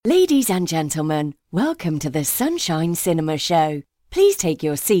Ladies and gentlemen, welcome to the Sunshine Cinema Show. Please take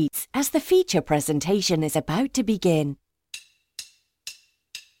your seats as the feature presentation is about to begin.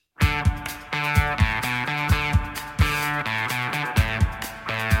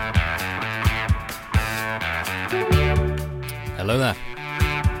 Hello there.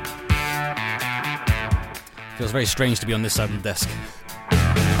 Feels very strange to be on this side of the desk.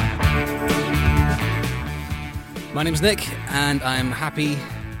 My name's Nick, and I'm happy,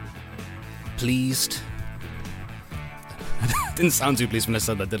 pleased. Didn't sound too pleased when I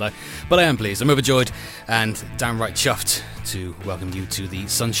said that, did I? But I am pleased. I'm overjoyed and downright chuffed to welcome you to the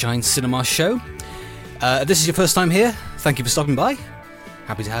Sunshine Cinema Show. If this is your first time here, thank you for stopping by.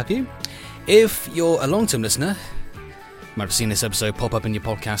 Happy to have you. If you're a long-term listener, you might have seen this episode pop up in your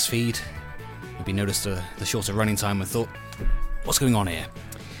podcast feed. Maybe noticed the shorter running time and thought, what's going on here?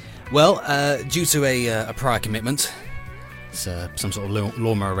 Well, due to a prior commitment, it's some sort of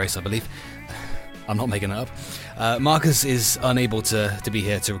lawnmower race, I believe. I'm not making it up. Marcus is unable to be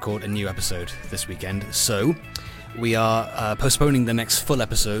here to record a new episode this weekend, so we are postponing the next full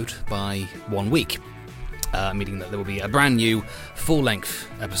episode by 1 week, meaning that there will be a brand new full-length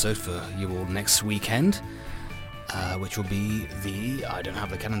episode for you all next weekend, which will be I don't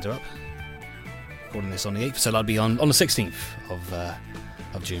have the calendar up, recording this on the 8th, so that'll be on the 16th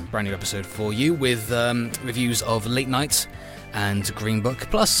of June. Brand new episode for you with reviews of Late Night and Green Book,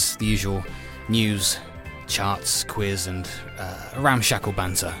 plus the usual news, charts, quiz, and ramshackle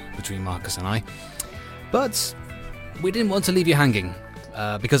banter between Marcus and I. But we didn't want to leave you hanging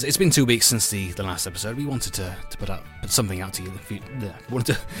because it's been 2 weeks since the last episode. We wanted to put something out to you.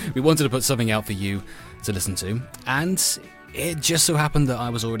 We wanted to put something out for you to listen to, and it just so happened that I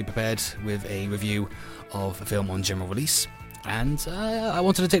was already prepared with a review of a film on general release. And I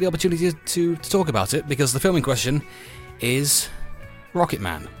wanted to take the opportunity to talk about it, because the film in question is Rocket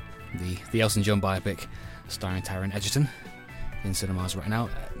Man, the Elton John biopic starring Taron Egerton in cinemas right now.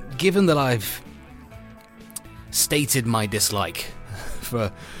 Given that I've stated my dislike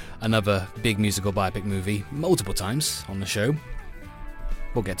for another big musical biopic movie multiple times on the show,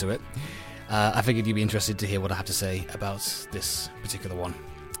 we'll get to it. I figured you'd be interested to hear what I have to say about this particular one.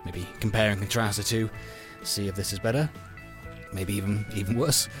 Maybe compare and contrast the two, see if this is better. Maybe even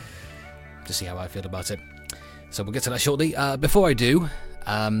worse, to see how I feel about it. So we'll get to that shortly. Before I do,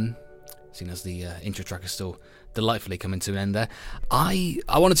 seeing as the intro track is still delightfully coming to an end there, I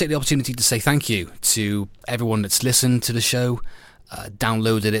want to take the opportunity to say thank you to everyone that's listened to the show,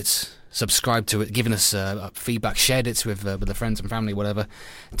 downloaded it, subscribed to it, given us feedback, shared it with their friends and family, whatever.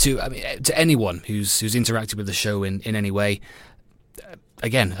 To anyone who's interacted with the show in any way.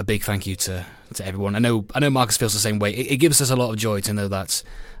 Again, a big thank you to everyone. I know Marcus feels the same way. It gives us a lot of joy to know that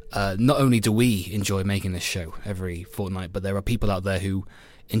not only do we enjoy making this show every fortnight, but there are people out there who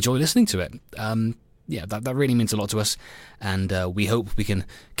enjoy listening to it. That really means a lot to us, and we hope we can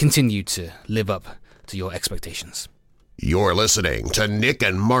continue to live up to your expectations. You're listening to Nick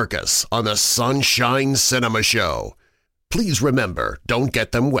and Marcus on the Sunshine Cinema Show. Please remember, don't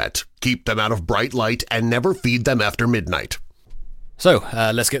get them wet, keep them out of bright light, and never feed them after midnight. So,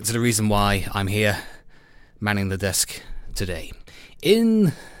 let's get to the reason why I'm here, manning the desk today.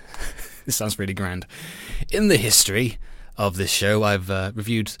 This sounds really grand. In the history of this show, I've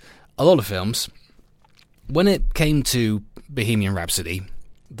reviewed a lot of films. When it came to Bohemian Rhapsody,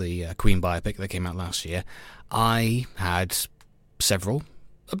 the Queen biopic that came out last year, I had several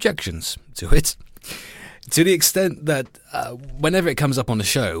objections to it. To the extent that whenever it comes up on the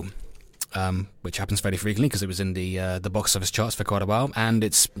show, which happens fairly frequently because it was in the box office charts for quite a while, and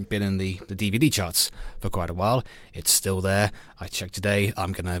it's been in the DVD charts for quite a while. It's still there. I checked today.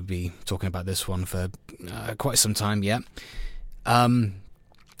 I'm going to be talking about this one for quite some time yet.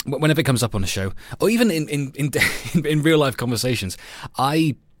 Whenever it comes up on the show, or even in real life conversations,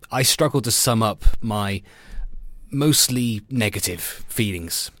 I struggle to sum up my mostly negative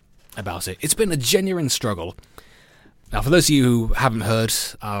feelings about it. It's been a genuine struggle. Now, for those of you who haven't heard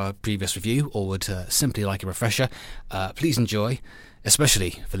our previous review or would simply like a refresher, please enjoy,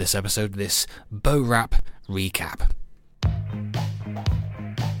 especially for this episode, this Bo-Rap recap.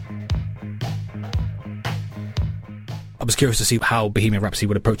 I was curious to see how Bohemian Rhapsody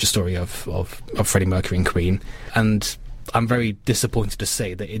would approach the story of Freddie Mercury and Queen, and I'm very disappointed to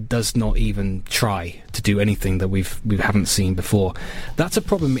say that it does not even try to do anything that we haven't seen before. That's a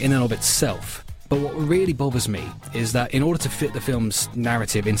problem in and of itself. But what really bothers me is that in order to fit the film's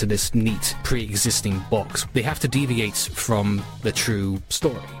narrative into this neat, pre-existing box, they have to deviate from the true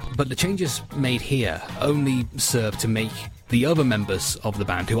story. But the changes made here only serve to make the other members of the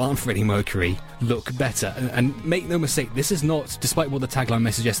band who aren't Freddie Mercury look better. And make no mistake, this is not, despite what the tagline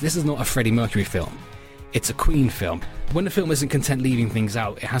may suggest, this is not a Freddie Mercury film. It's a Queen film. When the film isn't content leaving things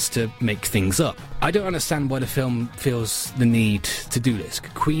out, it has to make things up. I don't understand why the film feels the need to do this.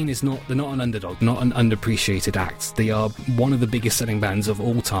 Queen they're not an underdog, not an underappreciated act. They are one of the biggest selling bands of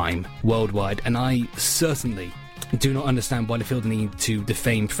all time, worldwide, and I certainly do not understand why they feel the need to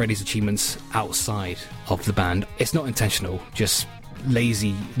defame Freddie's achievements outside of the band. It's not intentional, just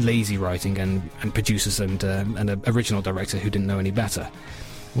lazy writing and producers and an original director who didn't know any better.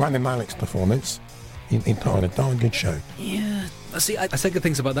 Rami Malek's performance, he put on a darn good show. Yeah, see, I say good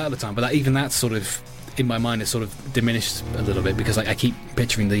things about that at the time, but even that sort of, in my mind, is sort of diminished a little bit because I keep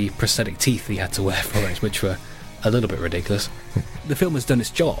picturing the prosthetic teeth he had to wear for it, which were a little bit ridiculous. The film has done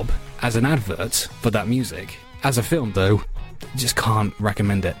its job as an advert for that music. As a film, though, just can't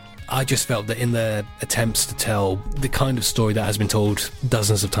recommend it. I just felt that in their attempts to tell the kind of story that has been told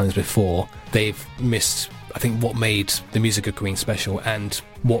dozens of times before, they've missed, I think, what made the music of Queen special and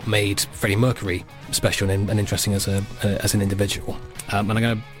what made Freddie Mercury special and interesting as an individual. And I'm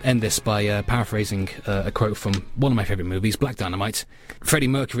going to end this by paraphrasing a quote from one of my favourite movies, Black Dynamite. Freddie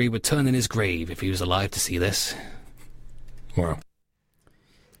Mercury would turn in his grave if he was alive to see this. Wow.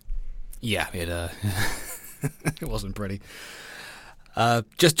 Yeah, it it wasn't pretty.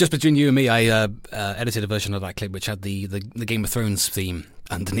 Just between you and me, I edited a version of that clip which had the Game of Thrones theme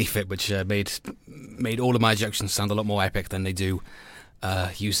underneath it, which made all of my ejections sound a lot more epic than they do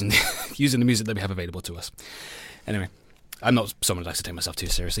using the music that we have available to us. Anyway, I'm not someone who likes to take myself too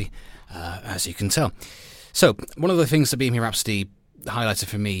seriously, as you can tell. So, one of the things that Bohemian Rhapsody highlighted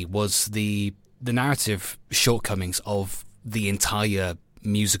for me was the narrative shortcomings of the entire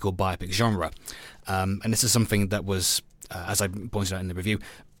musical biopic genre. And this is something that was, as I pointed out in the review,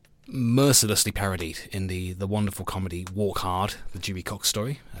 mercilessly parodied in the wonderful comedy Walk Hard, the Dewey Cox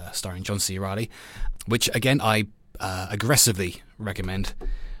story, starring John C. Reilly, which, again, I aggressively recommend.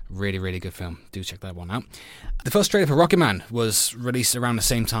 Really, really good film. Do check that one out. The first trailer for Rocket Man was released around the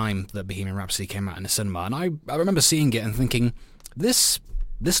same time that Bohemian Rhapsody came out in the cinema, and I remember seeing it and thinking, this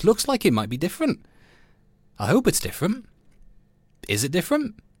looks like it might be different. I hope it's different. Is it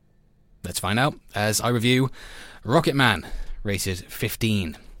different? Let's find out as I review Rocket Man, rated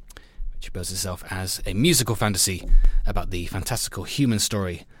 15, which bills itself as a musical fantasy about the fantastical human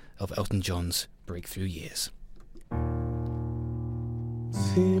story of Elton John's breakthrough years.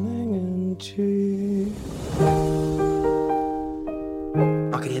 Feeling empty.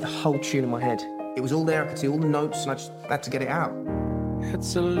 I could hear the whole tune in my head. It was all there, I could see all the notes, and I just had to get it out.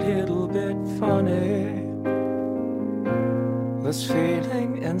 It's a little bit funny, this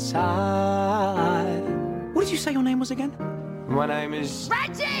feeling inside. What did you say your name was again? My name is...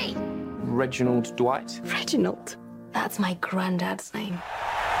 Reggie! Reginald Dwight. Reginald. That's my granddad's name.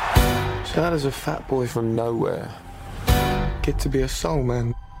 So how does a fat boy from nowhere get to be a soul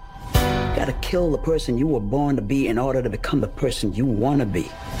man? You gotta kill the person you were born to be in order to become the person you want to be.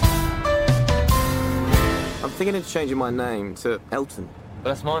 I'm thinking of changing my name to Elton.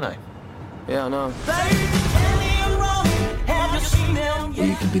 But that's my name. Yeah, I know. Well,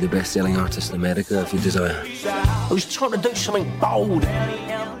 you can be the best-selling artist in America if you desire. I was trying to do something bold.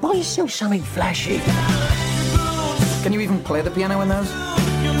 Why you still something flashy? Can you even play the piano in those?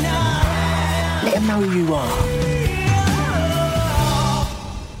 Let them know who you are.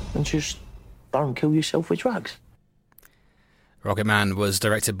 And just don't kill yourself with drugs. Rocket Man was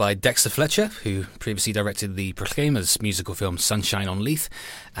directed by Dexter Fletcher, who previously directed the Proclaimers musical film Sunshine on Leith,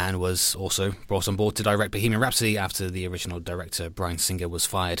 and was also brought on board to direct Bohemian Rhapsody after the original director Bryan Singer was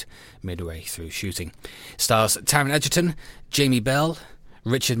fired midway through shooting. Stars Taron Egerton, Jamie Bell,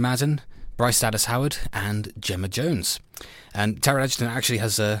 Richard Madden, Bryce Dallas Howard, and Gemma Jones. And Taron Egerton actually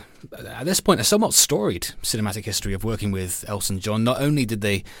has, at this point, a somewhat storied cinematic history of working with Elton John. Not only did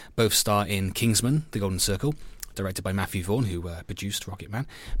they both star in Kingsman, The Golden Circle, directed by Matthew Vaughn, who produced Rocket Man,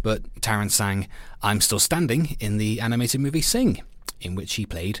 but Taron sang I'm Still Standing in the animated movie Sing, in which he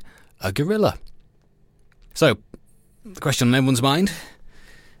played a gorilla. So, the question on everyone's mind,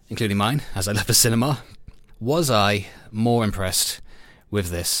 including mine, as I love the cinema, was I more impressed with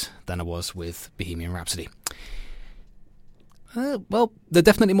this than I was with Bohemian Rhapsody? Well, they're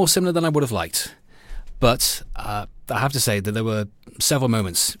definitely more similar than I would have liked. But I have to say that there were several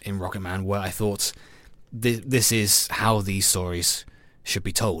moments in Rocket Man where I thought this is how these stories should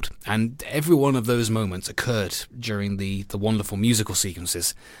be told. And every one of those moments occurred during the wonderful musical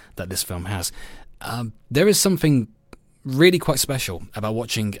sequences that this film has. There is something really quite special about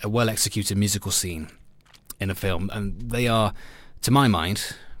watching a well-executed musical scene in a film. And they are, to my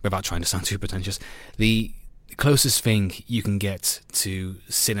mind, without trying to sound too pretentious, the closest thing you can get to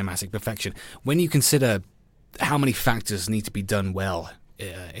cinematic perfection. When you consider how many factors need to be done well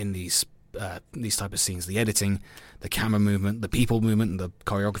in these type of scenes, the editing, the camera movement, the people movement, and the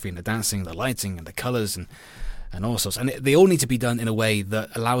choreography and the dancing, the lighting and the colours and all sorts. And they all need to be done in a way that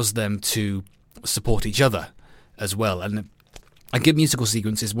allows them to support each other as well. And a good musical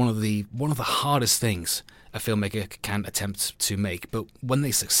sequence is one of the hardest things a filmmaker can attempt to make. But when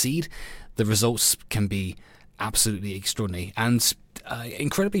they succeed, the results can be absolutely extraordinary and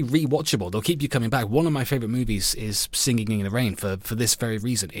incredibly rewatchable. They'll keep you coming back. One of my favourite movies is Singing in the Rain for this very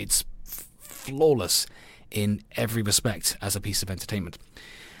reason. It's flawless in every respect as a piece of entertainment.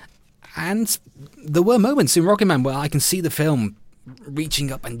 And there were moments in Rocketman where I can see the film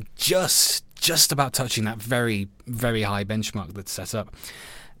reaching up and just about touching that very, very high benchmark that's set up.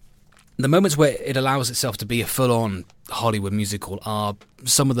 The moments where it allows itself to be a full-on Hollywood musical are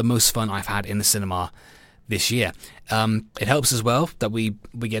some of the most fun I've had in the cinema this year. It helps as well that we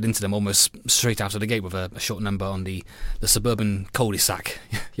get into them almost straight out of the gate with a short number on the suburban cul-de-sac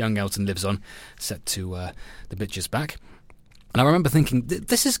young Elton lives on, set to the Bitches Back. And I remember thinking,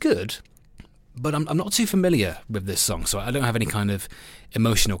 this is good, but I'm not too familiar with this song, so I don't have any kind of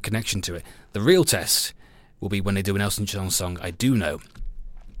emotional connection to it. The real test will be when they do an Elton John song I do know.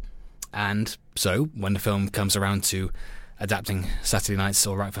 And so, when the film comes around to adapting Saturday Night's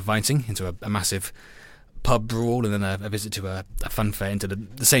All Right for Fighting into a massive pub brawl and then a visit to a fun fair into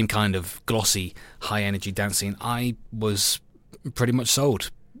the same kind of glossy, high-energy dance scene, I was pretty much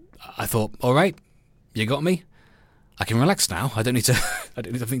sold. I thought, all right, you got me. I can relax now. I don't need to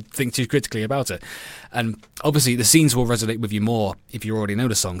think too critically about it. And obviously, the scenes will resonate with you more if you already know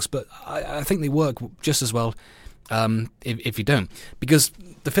the songs, but I think they work just as well if you don't. Because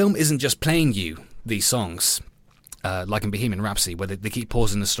the film isn't just playing you these songs, like in Bohemian Rhapsody, where they keep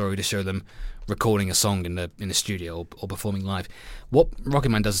pausing the story to show them recording a song in the studio or performing live. What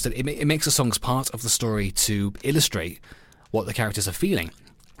Rocketman does is that it makes the songs part of the story to illustrate what the characters are feeling.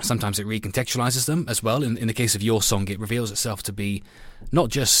 Sometimes it recontextualizes them as well. In the case of Your Song, it reveals itself to be not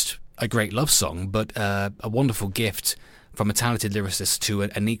just a great love song, but a wonderful gift from a talented lyricist to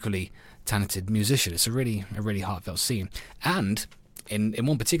an equally talented musician. It's a really heartfelt scene. And in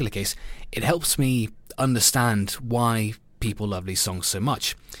one particular case, it helps me understand why people love these songs so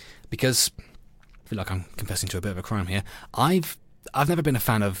much. Because I feel like I'm confessing to a bit of a crime here. I've never been a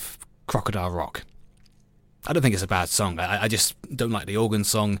fan of Crocodile Rock. I don't think it's a bad song. I just don't like the organ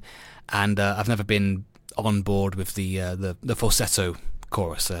song, and I've never been on board with the falsetto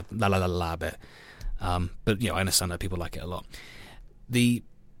chorus, la la la la bit. But I understand that people like it a lot. The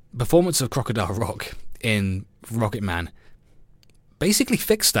performance of Crocodile Rock in Rocketman basically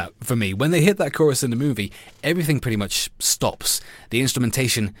fixed that for me. When they hit that chorus in the movie, everything pretty much stops. The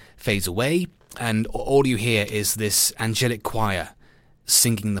instrumentation fades away, and all you hear is this angelic choir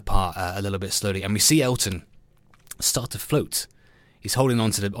singing the part a little bit slowly, and we see Elton start to float. He's holding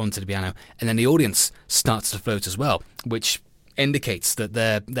onto the piano, and then the audience starts to float as well, which indicates that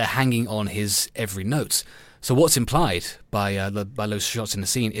they're hanging on his every note. So what's implied by those shots in the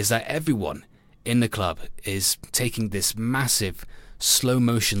scene is that everyone in the club is taking this massive slow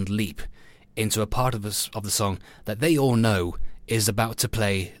motion leap into a part of the song that they all know is about to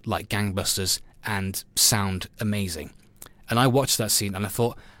play like gangbusters and sound amazing. And I watched that scene and I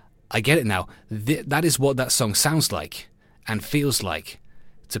thought, I get it now. That is what that song sounds like and feels like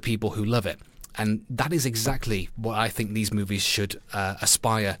to people who love it. And that is exactly what I think these movies should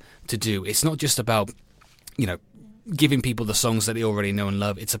aspire to do. It's not just about, giving people the songs that they already know and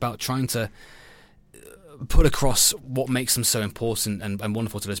love. It's about trying to put across what makes them so important and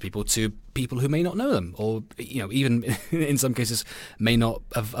wonderful to those people to people who may not know them, or even in some cases may not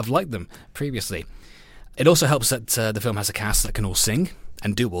have liked them previously. It also helps that the film has a cast that can all sing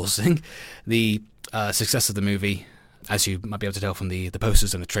and do all sing. The success of the movie, as you might be able to tell from the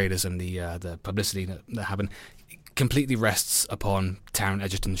posters and the trailers and the publicity that happened, completely rests upon Taron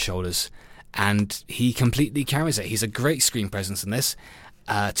Egerton's shoulders, and he completely carries it. He's a great screen presence in this,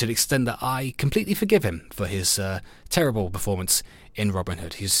 to the extent that I completely forgive him for his terrible performance in Robin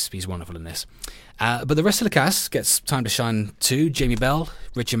Hood. He's wonderful in this. But the rest of the cast gets time to shine too. Jamie Bell,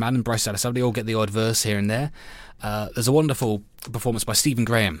 Richard Madden, Bryce Dallas Howard, they all get the odd verse here and there. There's a wonderful performance by Stephen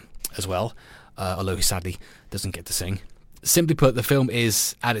Graham as well, although he sadly doesn't get to sing. Simply put, the film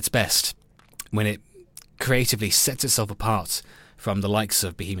is at its best when it creatively sets itself apart from the likes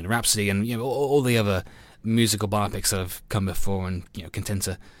of Bohemian Rhapsody and all the other musical biopics that have come before and can tend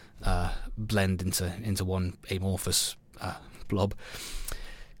to blend into one amorphous blob.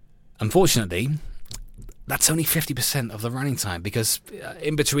 Unfortunately, that's only 50% of the running time, because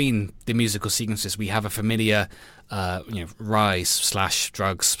in between the musical sequences we have a familiar rise /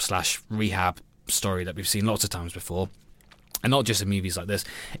 drugs / rehab story that we've seen lots of times before, and not just in movies like this.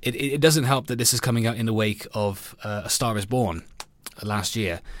 It doesn't help that this is coming out in the wake of A Star Is Born last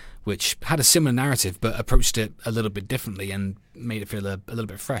year, which had a similar narrative but approached it a little bit differently and made it feel a little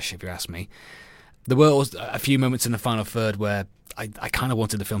bit fresh, if you ask me. There were a few moments in the final third where I kind of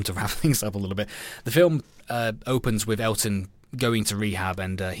wanted the film to wrap things up a little bit. The film opens with Elton going to rehab,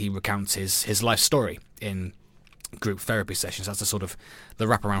 and he recounts his life story in group therapy sessions. That's the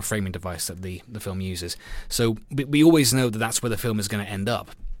wraparound framing device that the film uses. So we always know that that's where the film is going to end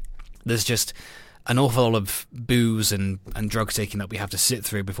up. There's just an awful lot of booze and drug taking that we have to sit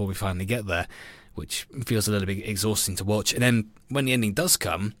through before we finally get there, which feels a little bit exhausting to watch. And then when the ending does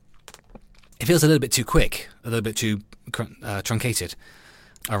come, it feels a little bit too quick, a little bit too truncated,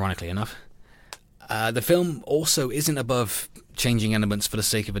 ironically enough. The film also isn't above changing elements for the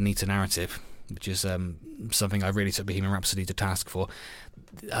sake of a neater narrative, which is something I really took Bohemian Rhapsody to task for.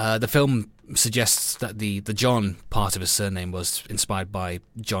 The film suggests that the John part of his surname was inspired by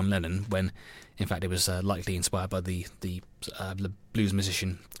John Lennon, when in fact it was likely inspired by the blues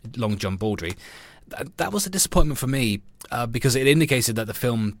musician Long John Baldry. That was a disappointment for me, because it indicated that the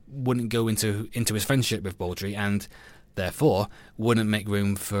film wouldn't go into his friendship with Baldry, and therefore wouldn't make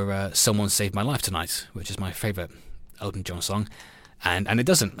room for Someone Saved My Life Tonight, which is my favourite Elton John song, and it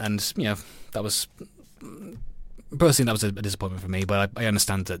doesn't. And that was personally that was a disappointment for me, but I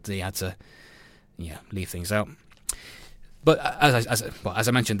understand that they had to leave things out. But as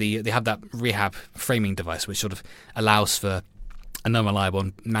I mentioned, they have that rehab framing device, which sort of allows for an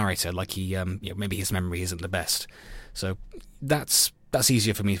unreliable narrator, like he maybe his memory isn't the best. So that's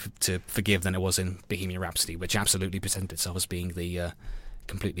easier for me to forgive than it was in Bohemian Rhapsody, which absolutely presented itself as being the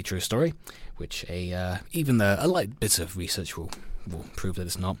completely true story, which even a light bit of research will prove that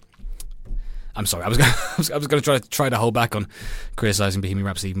it's not. I'm sorry, I was going to try to hold back on criticising Bohemian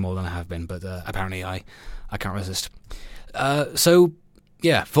Rhapsody even more than I have been, but apparently I can't resist. So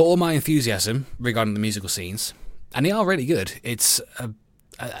yeah, for all my enthusiasm regarding the musical scenes, and they are really good, it's a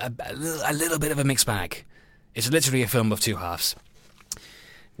little bit of a mixed bag. It's literally a film of two halves,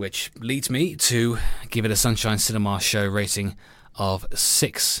 which leads me to give it a Sunshine Cinema Show rating of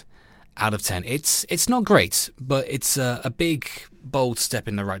 6 out of 10. It's not great, but it's a big, bold step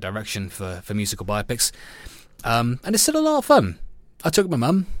in the right direction for musical biopics, and it's still a lot of fun. I took my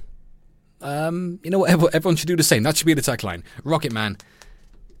mum. You know what? Everyone should do the same. That should be the tagline. Rocket Man,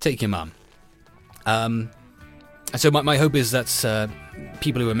 take your mum. And so my hope is that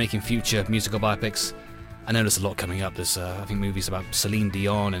people who are making future musical biopics, I know there's a lot coming up. There's I think movies about Celine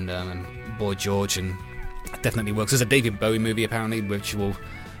Dion and Boy George, and it definitely works. There's a David Bowie movie apparently, which will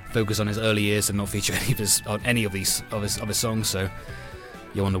focus on his early years and not feature any of his songs. So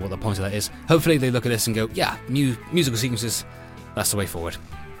you wonder what the point of that is. Hopefully they look at this and go, yeah, new musical sequences. That's the way forward.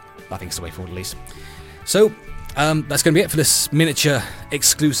 I think it's the way forward, at least. So that's going to be it for this miniature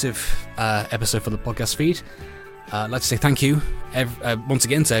exclusive episode for the podcast feed. I'd like to say thank you once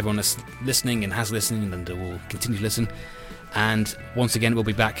again to everyone that's listening and has listened and will continue to listen. And once again, we'll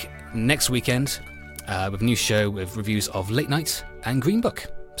be back next weekend with a new show with reviews of Late Night and Green Book.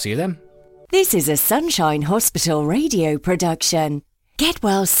 See you then. This is a Sunshine Hospital radio production. Get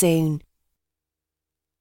well soon.